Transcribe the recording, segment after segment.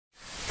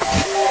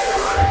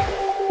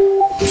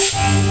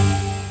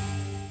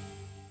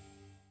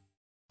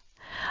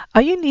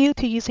Are you new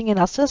to using an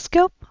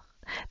oscilloscope?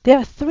 There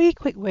are three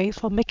quick ways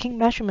for making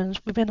measurements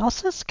with an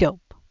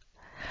oscilloscope: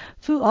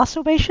 through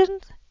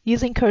observations,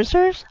 using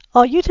cursors,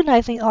 or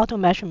utilizing auto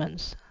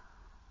measurements.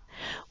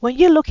 When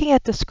you're looking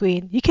at the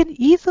screen, you can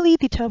easily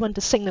determine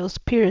the signal's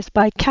periods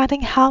by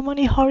counting how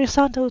many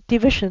horizontal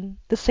divisions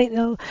the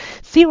signal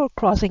zero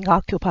crossing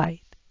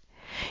occupied.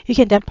 You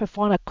can then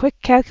perform a quick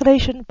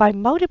calculation by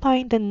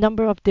multiplying the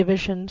number of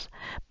divisions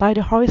by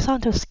the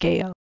horizontal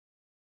scale.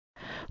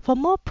 For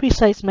more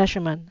precise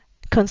measurement,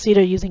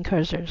 consider using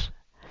cursors.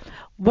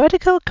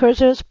 Vertical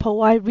cursors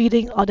provide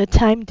reading on the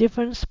time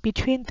difference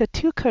between the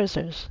two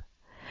cursors.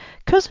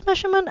 Cursor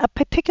measurements are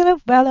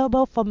particularly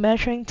valuable for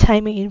measuring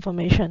timing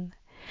information,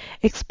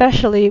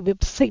 especially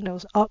with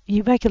signals of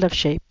irregular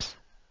shapes.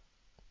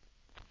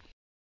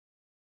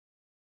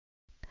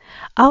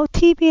 Our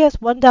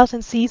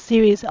TBS1000C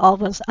series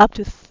offers up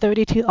to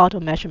 32 auto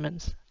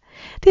measurements.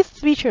 These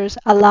features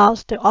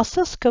allows the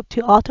oscilloscope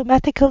to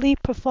automatically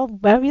perform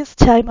various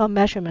time of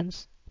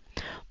measurements,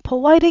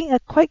 providing a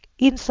quick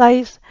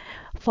insight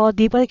for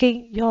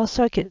debugging your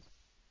circuit.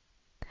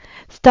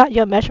 Start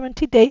your measurement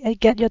today and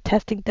get your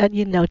testing done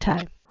in no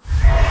time.